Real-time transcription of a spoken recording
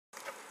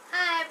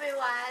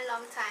everyone,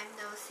 long time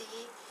no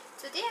see.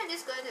 Today I'm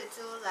just going to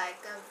do like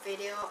a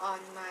video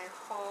on my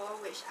haul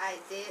which I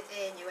did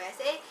in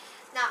USA.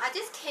 Now I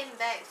just came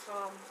back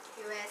from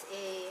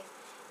USA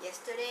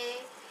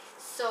yesterday,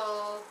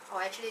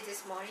 or actually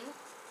this morning,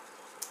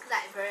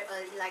 like very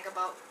early, like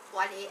about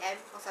 1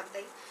 a.m. or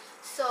something.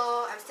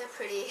 So I'm still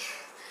pretty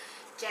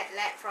jet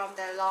lagged from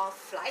the long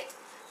flight.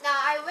 Now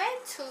I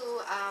went to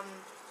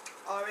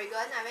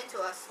Oregon. I went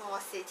to a small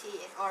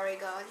city in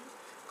Oregon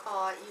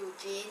called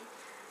Eugene.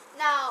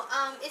 Now,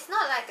 it's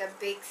not like a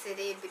big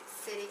city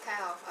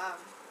kind of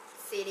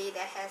city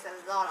that has a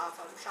lot of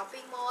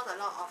shopping malls, a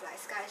lot of like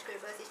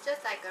skyscrapers. It's just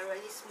like a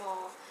really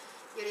small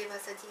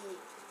university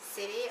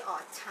city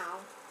or town.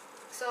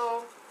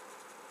 So,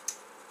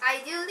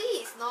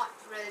 ideally, it's not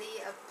really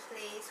a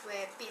place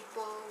where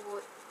people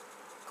would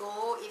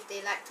go if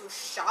they like to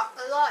shop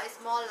a lot.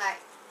 It's more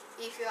like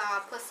if you are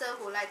a person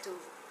who like to,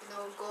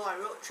 go on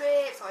road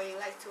trips, or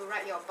you like to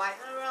ride your bike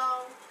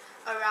around,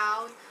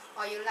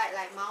 or you like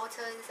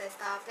mountains and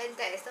stuff, then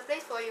that is the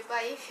place for you.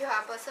 But if you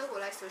are a person who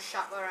likes to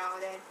shop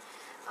around, then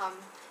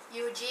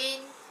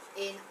Eugene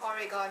in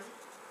Oregon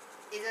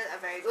isn't a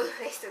very good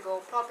place to go.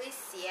 Probably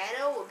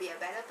Seattle would be a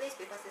better place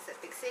because it's a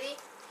big city.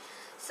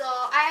 So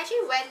I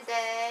actually went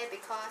there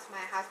because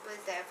my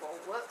husband's there for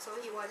work, so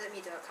he wanted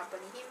me to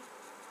accompany him,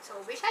 so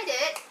which I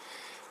did.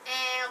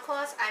 And of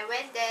course I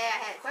went there,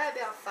 I had quite a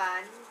bit of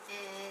fun,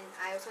 and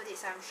I also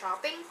did some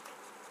shopping.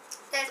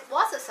 There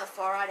was a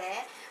Sephora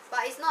there,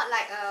 but it's not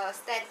like a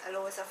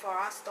standalone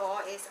Sephora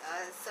store. It's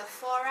a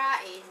Sephora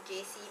in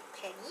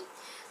JCPenney.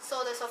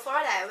 So the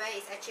Sephora that I went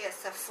is actually a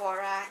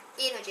Sephora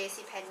in a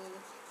JCPenney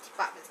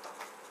department store.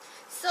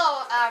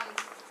 So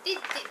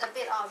it did a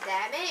bit of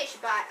damage,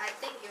 but I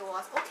think it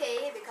was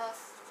okay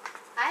because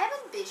I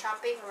haven't been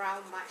shopping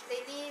around much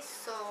lately,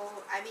 so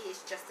I mean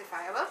it's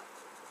justifiable.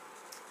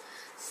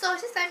 So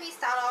just let me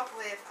start off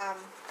with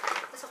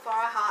the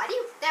Sephora haul. I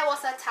think there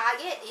was a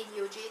Target in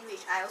Eugene,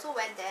 which I also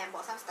went there and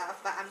bought some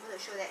stuff, but I'm going to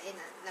show that in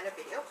another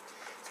video.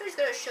 So I'm just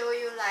going to show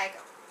you like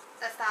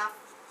the stuff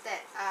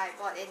that I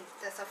bought in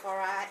the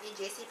Sephora in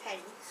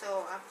JCPenney.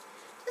 So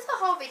just a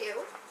whole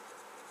video.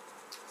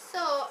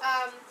 So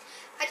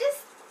I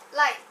just,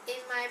 like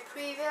in my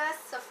previous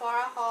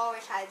Sephora haul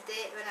which I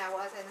did when I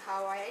was in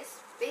Hawaii,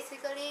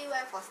 basically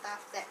went for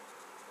stuff that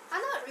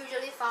are not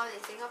usually found in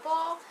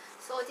Singapore.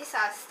 So these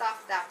are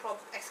stuff that are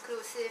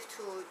exclusive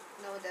to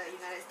the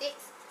United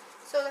States.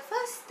 So the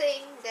first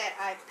thing that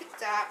I picked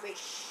up,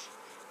 which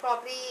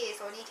probably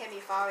only can be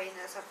found in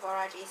a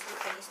Sephora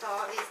JCPenney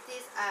store, is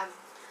this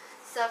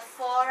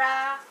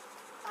Sephora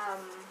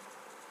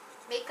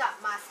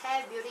makeup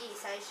must-have beauty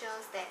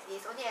essentials that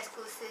is only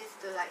exclusive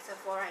to like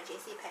Sephora and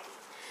JCPenney.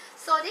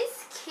 So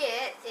this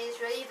kit is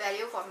really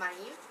value for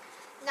money.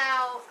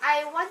 Now,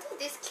 I wanted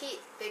this kit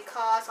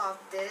because of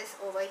this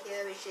over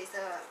here, which is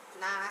a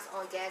NARS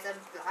Orgasm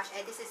blush,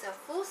 and this is a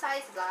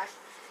full-size blush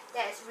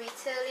that is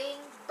retailing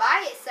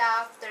by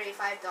itself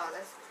 $35.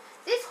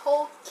 This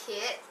whole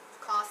kit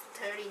costs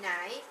 $39,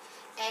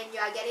 and you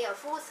are getting a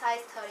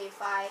full-size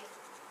 $35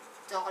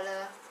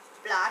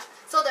 blush.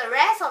 So the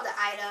rest of the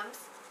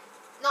items,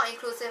 not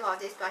inclusive of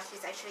this blush,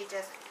 is actually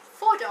just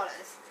 $4,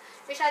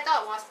 which I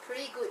thought was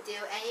pretty good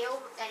deal.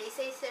 And it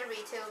says the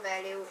retail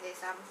value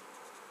is $145,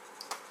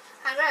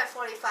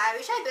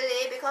 which I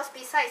believe, because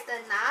besides the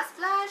NARS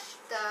blush,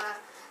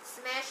 the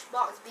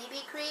Smashbox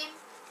BB cream,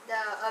 the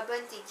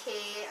Urban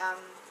Decay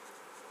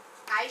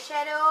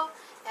eyeshadow,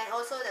 and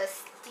also the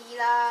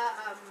Stila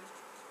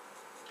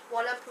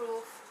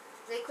waterproof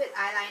liquid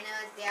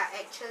eyeliner, they are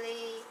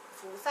actually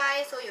full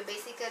size. So you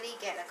basically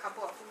get a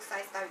couple of full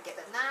size stuff. You get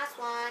the NARS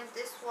one,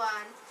 this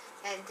one,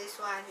 and this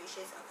one, which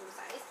is a full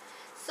size.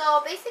 So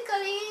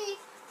basically,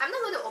 I'm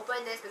not going to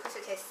open this because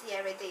you can see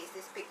everything is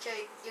this picture.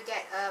 You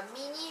get a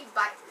mini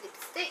bite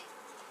lipstick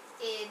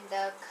in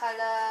the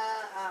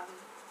color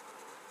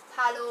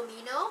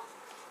Palomino.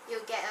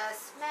 You get a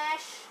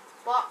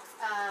Smashbox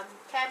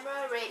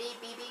camera ready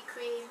BB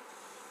cream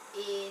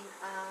in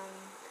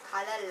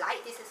color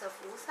light. This is a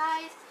full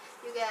size.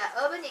 You get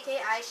an Urban Decay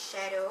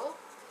eyeshadow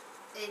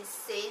in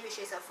Sane, which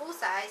is a full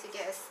size. You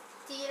get a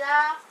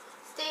Stila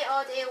Stay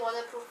All Day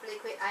waterproof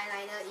liquid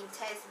eyeliner in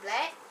Intense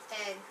Black,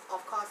 and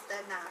of course the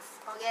NARS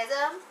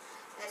Orgasm,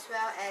 as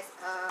well as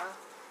a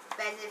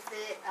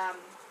Benefit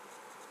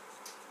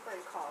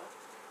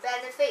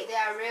Benefit They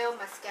Are Real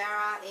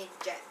mascara in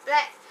Jet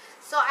Black.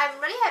 So I'm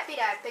really happy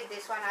that I picked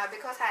this one up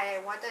because I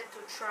wanted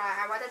the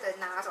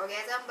NARS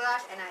Orgasm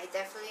blush, and I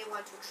definitely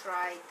want to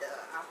try the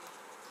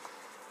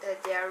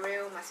They Are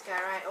Real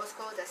mascara, and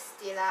also the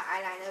Stila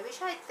eyeliner,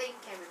 which I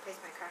think can replace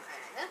my current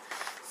eyeliner.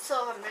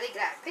 So I'm really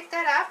glad I picked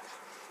that up.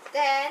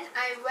 Then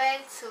I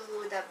went to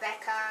the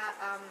Becca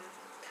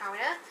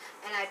counter,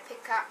 and I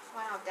picked up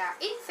one of their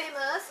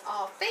famous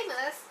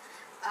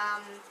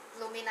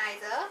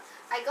luminizer.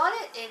 I got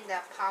it in the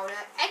powder.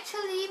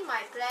 Actually,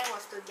 my plan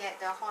was to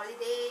get the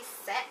holiday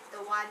set,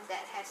 the one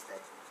that has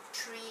the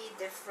 3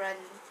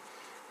 different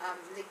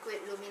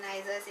liquid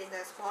luminizers in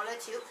the smaller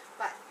tube,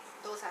 but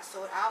those are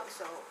sold out.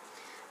 So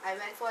I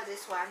went for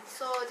this one.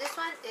 So this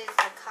one is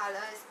the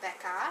color is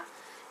Becca,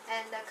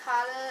 and the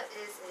color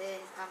is in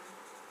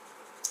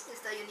is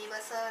the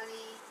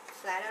universally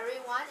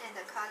flattering one, and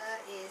the color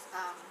is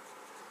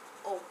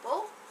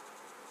opal.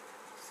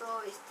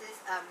 So it's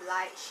this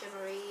light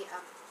shimmery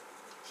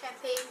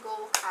champagne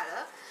gold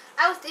color.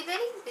 I was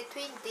debating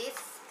between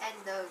this and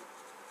the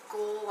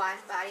gold one,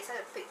 but I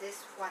decided to pick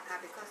this one up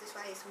because this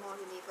one is more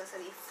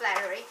universally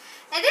flattering.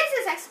 And this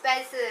is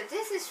expensive.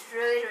 This is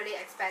really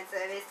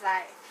expensive. It's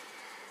like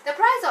the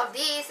price of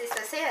these is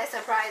the same as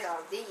the price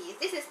of these.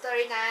 This is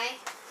 $39.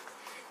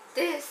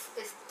 This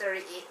is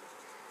 $38.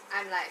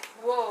 I'm like,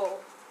 whoa.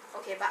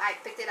 Okay, but I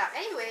picked it up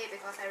anyway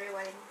because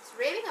everyone is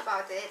raving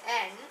about it,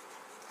 and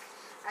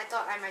I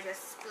thought I might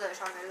just splurge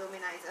on a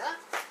luminizer,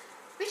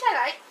 which I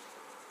like.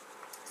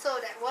 So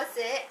that was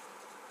it.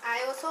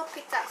 I also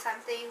picked up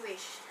something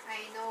which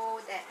I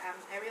know that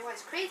everyone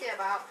is crazy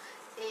about.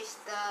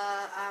 Is the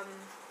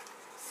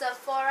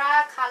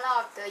Sephora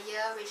color of the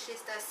year, which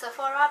is the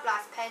Sephora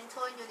plus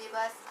Pantone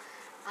Universe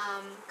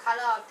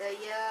color of the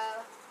year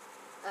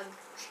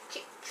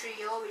cheek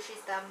trio, which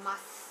is the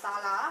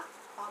Masala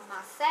or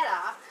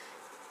Marcella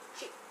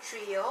cheek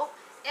trio.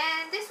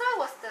 And this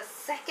one was the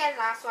second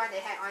last one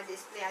they had on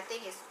display. I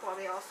think it's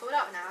probably all sold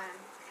out now. I'm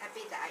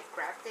happy that I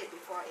grabbed it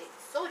before it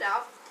sold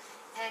out.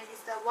 And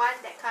it's the one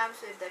that comes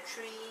with the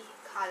 3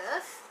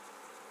 colors.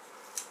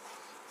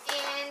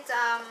 And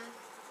I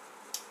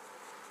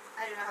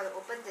don't know how to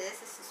open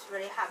this. This is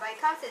really hard, but it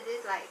comes in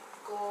this like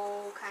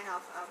gold kind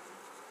of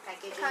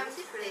packaging. It comes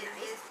really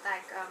nice. This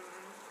like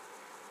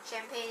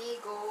champagne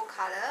gold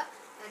color,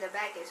 and the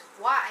back is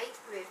white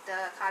with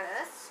the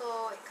colors.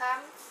 So it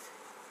comes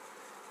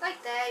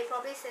like that. You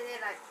probably seen it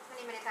like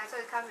many times. So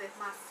it comes with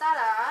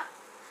Marcella,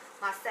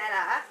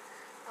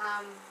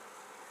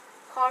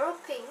 coral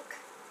pink,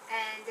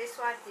 and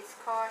this one is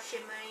called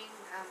shimmering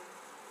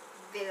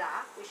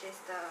Villa, which is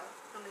the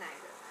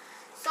luminizer.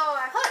 So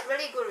I heard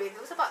really good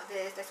reviews about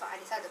this. That's why I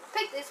decided to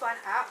pick this one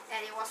up,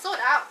 and it was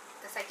sold out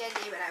the second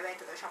day when I went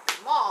to the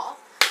shopping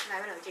mall, and I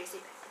went to JC.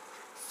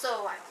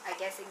 So I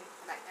guessing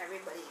like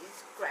everybody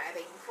is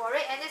grabbing for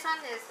it, and this one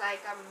is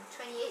like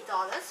 $28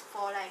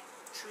 for like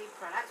 3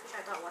 products, which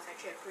I thought was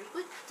actually a pretty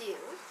good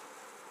deal.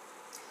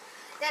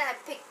 Then I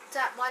picked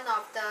up one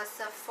of the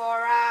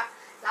Sephora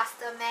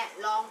Luster Matte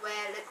Long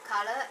Wear Lip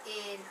Color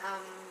in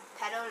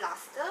Petal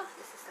Luster.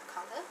 This is the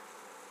color,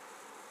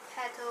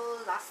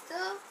 Petal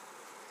Luster.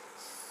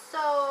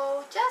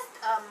 So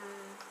just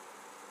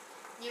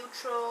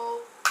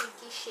neutral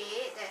pinky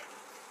shade that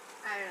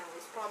I don't know,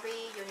 it's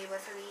probably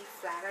universally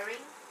flattering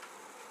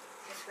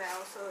as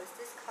well. So it's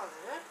this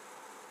color,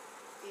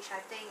 which I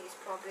think is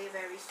probably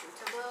very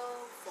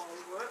suitable for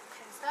work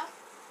and stuff.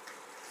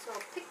 So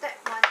pick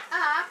that one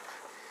up.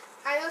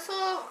 I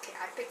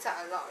picked up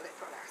a lot of lip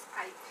products.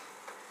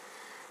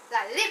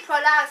 Lip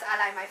products are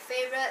like my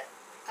favorite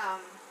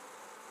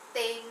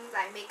things,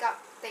 like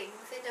makeup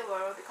things in the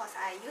world, because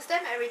I use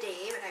them every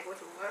day when I go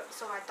to work.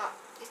 So I thought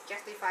it's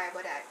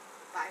justifiable that I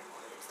buy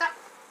more lip stuff.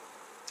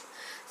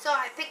 So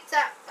I picked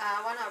up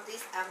one of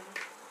these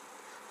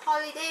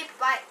Holiday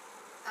Bite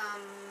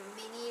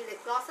mini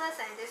lip glosses,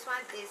 and this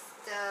one is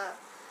the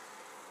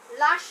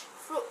Lush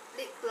Fruit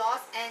Lip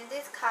Gloss, and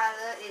this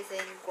color is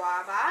in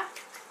Guava,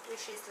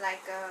 which is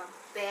like a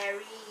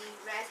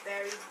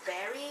raspberry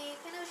berry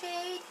kind of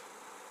shade.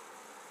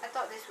 I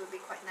thought this would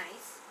be quite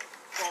nice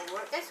for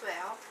work as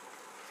well.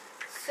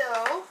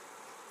 So,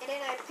 and then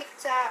I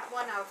picked up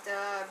one of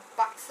the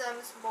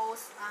Buxom's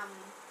most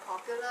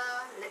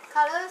popular lip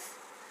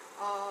colors,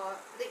 or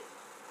lip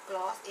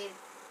gloss, in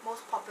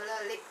most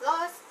popular lip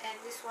gloss, and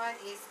this one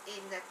is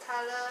in the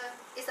color,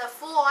 it's a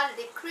full-on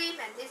lip cream,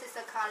 and this is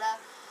the color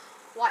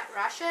White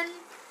Russian.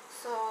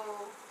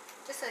 So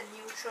just a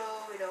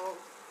neutral,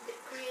 lip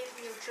cream,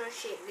 neutral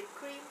shade lip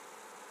cream.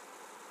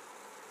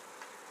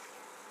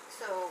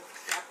 So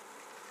yeah,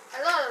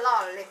 a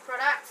lot of lip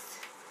products.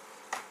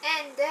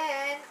 And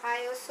then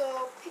I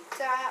also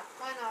picked up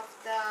one of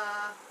the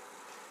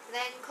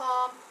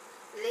Lancome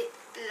Lip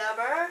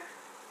Lover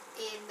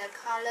in the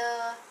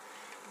color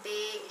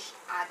Beige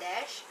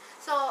Ardèche.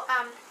 So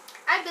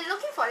I've been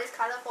looking for this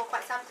color for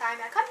quite some time.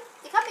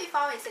 It can't be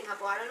found in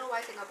Singapore. I don't know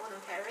why Singapore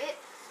don't carry it.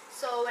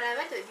 So when I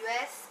went to the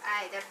US,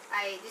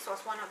 this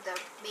was one of the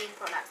main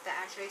products that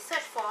I actually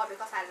searched for,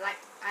 because I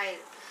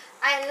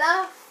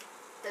love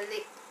the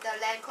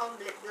Lancome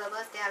Lip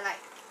Lovers. They are like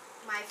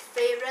my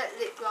favorite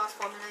lip gloss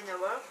formula in the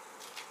world.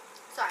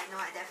 So I know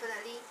I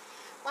definitely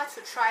want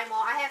to try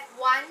more. I have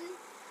one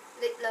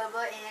lip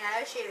lover in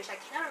another shade which I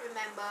cannot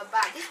remember,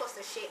 but this was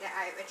the shade that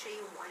I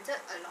actually wanted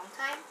a long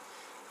time.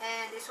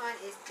 And this one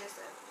is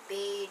just a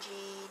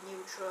beigey,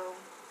 neutral,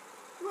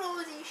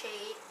 rosy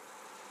shade.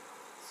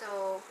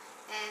 So,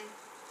 and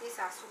these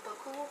are super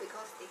cool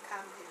because they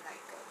come in like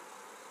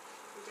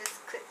you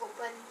just clip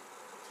open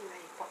until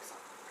when it pops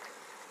up.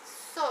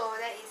 So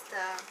that is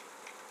the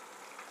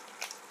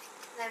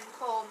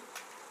Lancome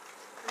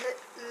Lip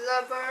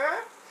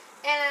Lover.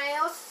 And I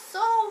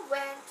also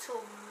went to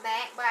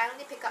MAC, but I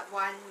only picked up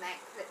one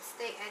MAC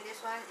lipstick, and this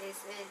one is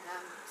in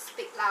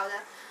Speak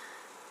Louder.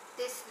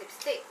 this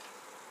lipstick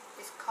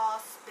is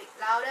called Speak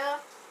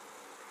Louder.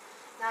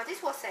 Now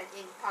this was an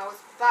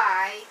impulse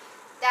buy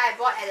that I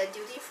bought at a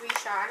duty-free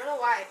shop. I don't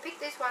know why I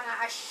picked this one.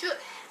 I should.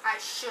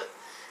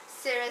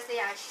 Seriously,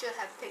 I should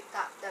have picked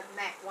up the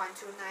MAC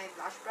 129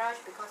 blush brush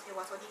because it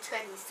was only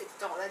 $26.90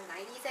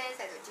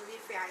 at the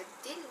duty-free. I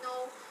didn't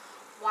know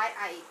why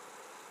I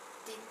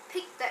didn't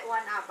pick that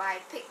one up, but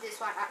I picked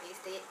this one up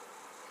instead.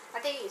 I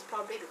think it's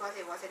probably because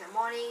it was in the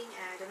morning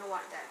and I don't know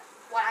what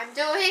I'm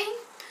doing.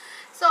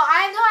 So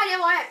I have no idea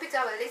why I picked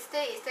up a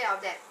lipstick instead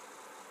of that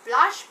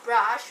blush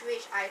brush,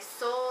 which I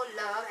so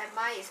love, and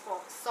mine is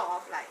for sort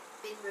of like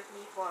been with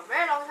me for a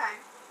very long time.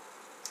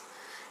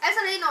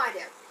 Absolutely no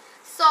idea.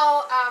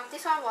 So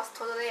this one was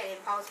totally an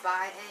impulse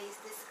buy, and it's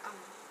this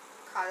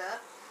color.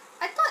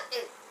 I thought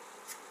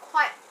it's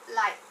quite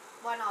like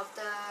one of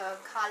the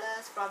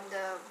colors from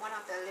one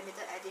of the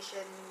limited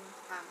edition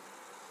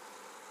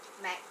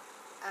MAC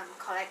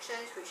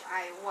collections, which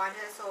I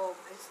wanted, so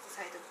I just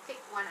decided to pick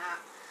one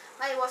up.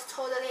 But it was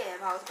totally an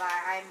impulse buy.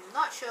 I'm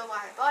not sure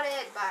why I bought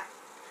it, but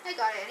I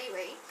got it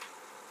anyway.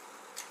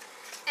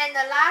 And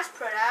the last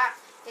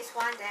product is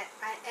one that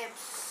I am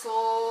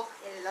so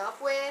in love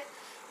with,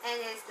 and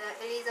it's the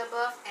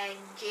Elizabeth and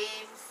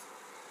James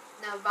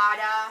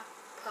Nevada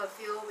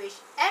perfume,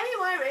 which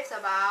everyone raves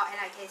about, and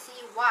I can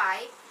see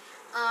why.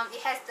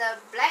 It has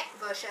the black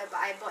version, but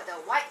I bought the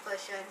white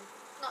version.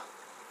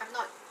 I'm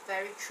not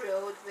very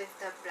thrilled with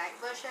the black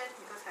version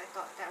because I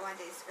thought that one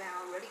did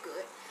smell really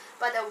good,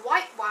 but the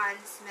white one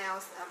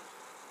smells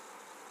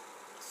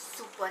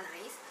super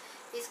nice.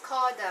 It's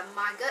called the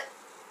Margot.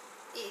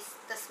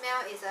 The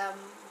smell is I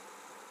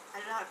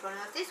don't know how to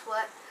pronounce this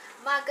word,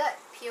 Margot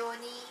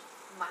Peony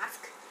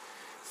Mask.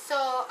 So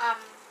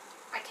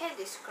I can't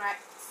describe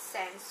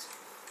scents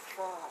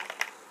for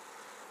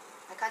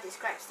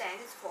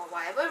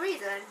whatever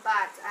reason,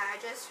 but I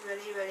just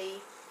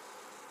really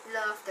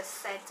love the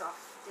scent of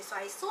this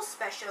one. It's so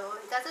special.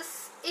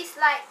 It's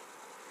like,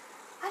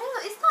 I don't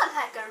know, it's not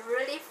like a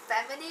really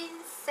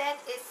feminine scent.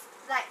 It's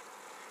like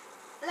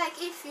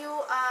if you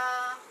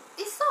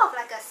it's sort of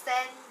like a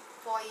scent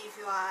for if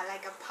you are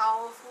like a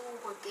powerful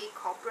working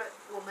corporate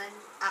woman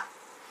up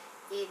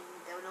in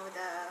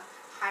the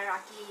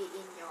hierarchy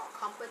in your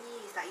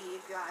company. It's like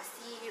if you are a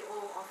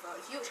CEO of a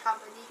huge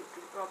company, you'll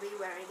be probably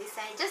wearing this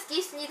scent. It just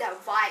gives me the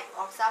vibe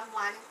of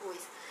someone who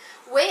is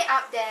way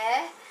up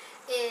there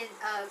in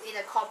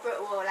the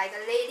corporate world, like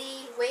a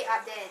lady way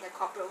up there in the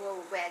corporate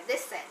world will wear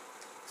this scent.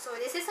 So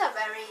this is a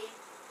very,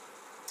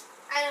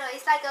 I don't know,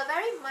 it's like a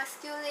very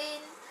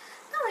masculine,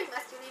 not really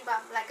masculine, but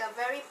like a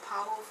very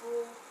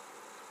powerful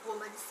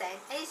woman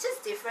scent, and it's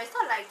just different. It's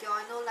not like your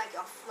like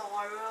your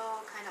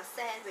floral kind of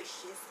scent,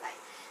 which is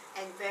like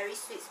and very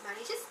sweet smell.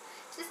 It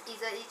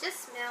just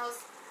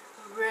smells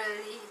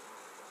really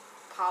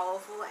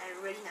powerful and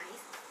really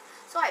nice.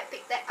 So I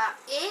picked that up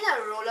in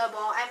a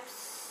rollerball. I'm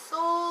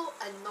so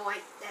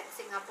annoyed that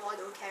Singapore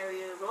don't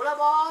carry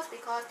rollerballs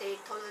because they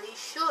totally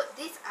should.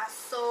 These are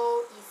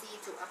so easy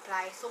to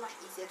apply, so much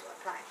easier to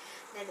apply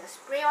than the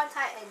spray-on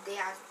type, and they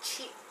are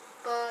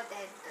cheaper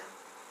than the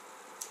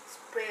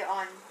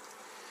spray-on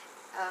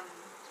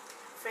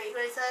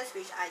fragrances,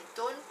 which I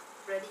don't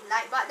really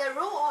like. But the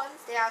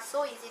roll-ons, they are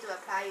so easy to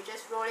apply. You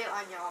just roll it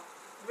on your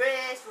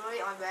wrist, roll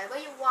it on wherever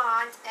you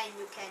want, and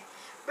you can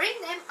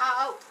bring them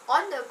out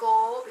on the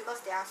go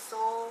because they are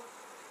so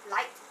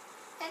light.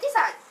 And these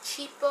are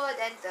cheaper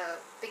than the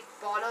big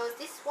bottles.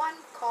 This one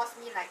cost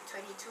me like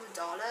 $22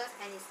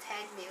 and it's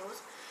 10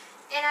 mils.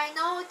 And I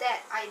know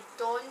that I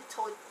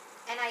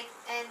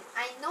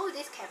know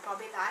this can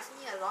probably last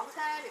me a long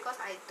time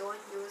because I don't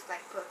use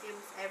like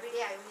perfumes every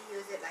day. I only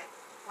use it like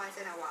once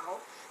in a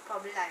while,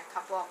 probably like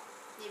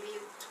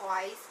maybe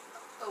twice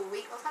a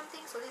week or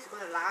something. So this is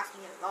going to last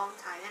me a long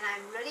time, and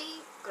I'm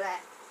really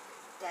glad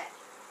that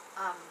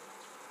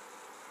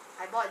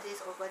I bought this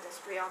over the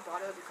spray-on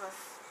bottle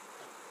because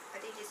I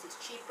think this is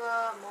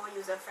cheaper, more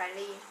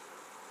user-friendly.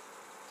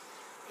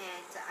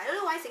 And I don't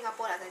know why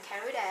Singapore doesn't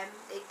carry them.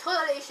 They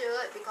totally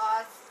should,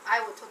 because I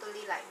would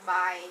totally like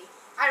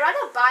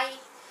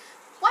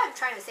what I'm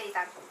trying to say is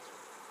that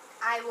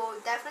I will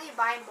definitely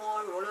buy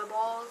more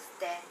rollerballs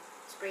than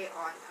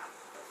spray-on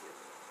perfume.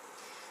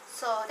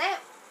 So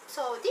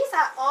these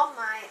are all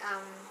my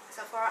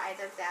Sephora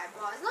items that I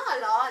bought. It's not a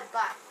lot,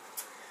 but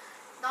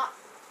not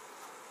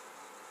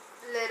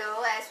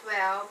little as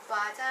well.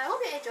 But I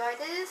hope you enjoyed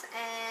this,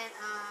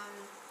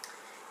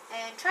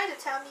 and try to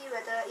tell me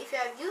whether, if you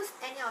have used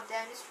any of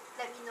them, just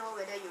let me know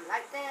whether you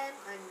like them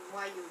and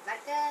why you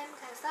like them,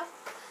 kind of stuff.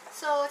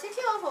 So thank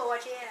you all for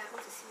watching, and I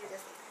hope to see you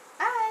this next time.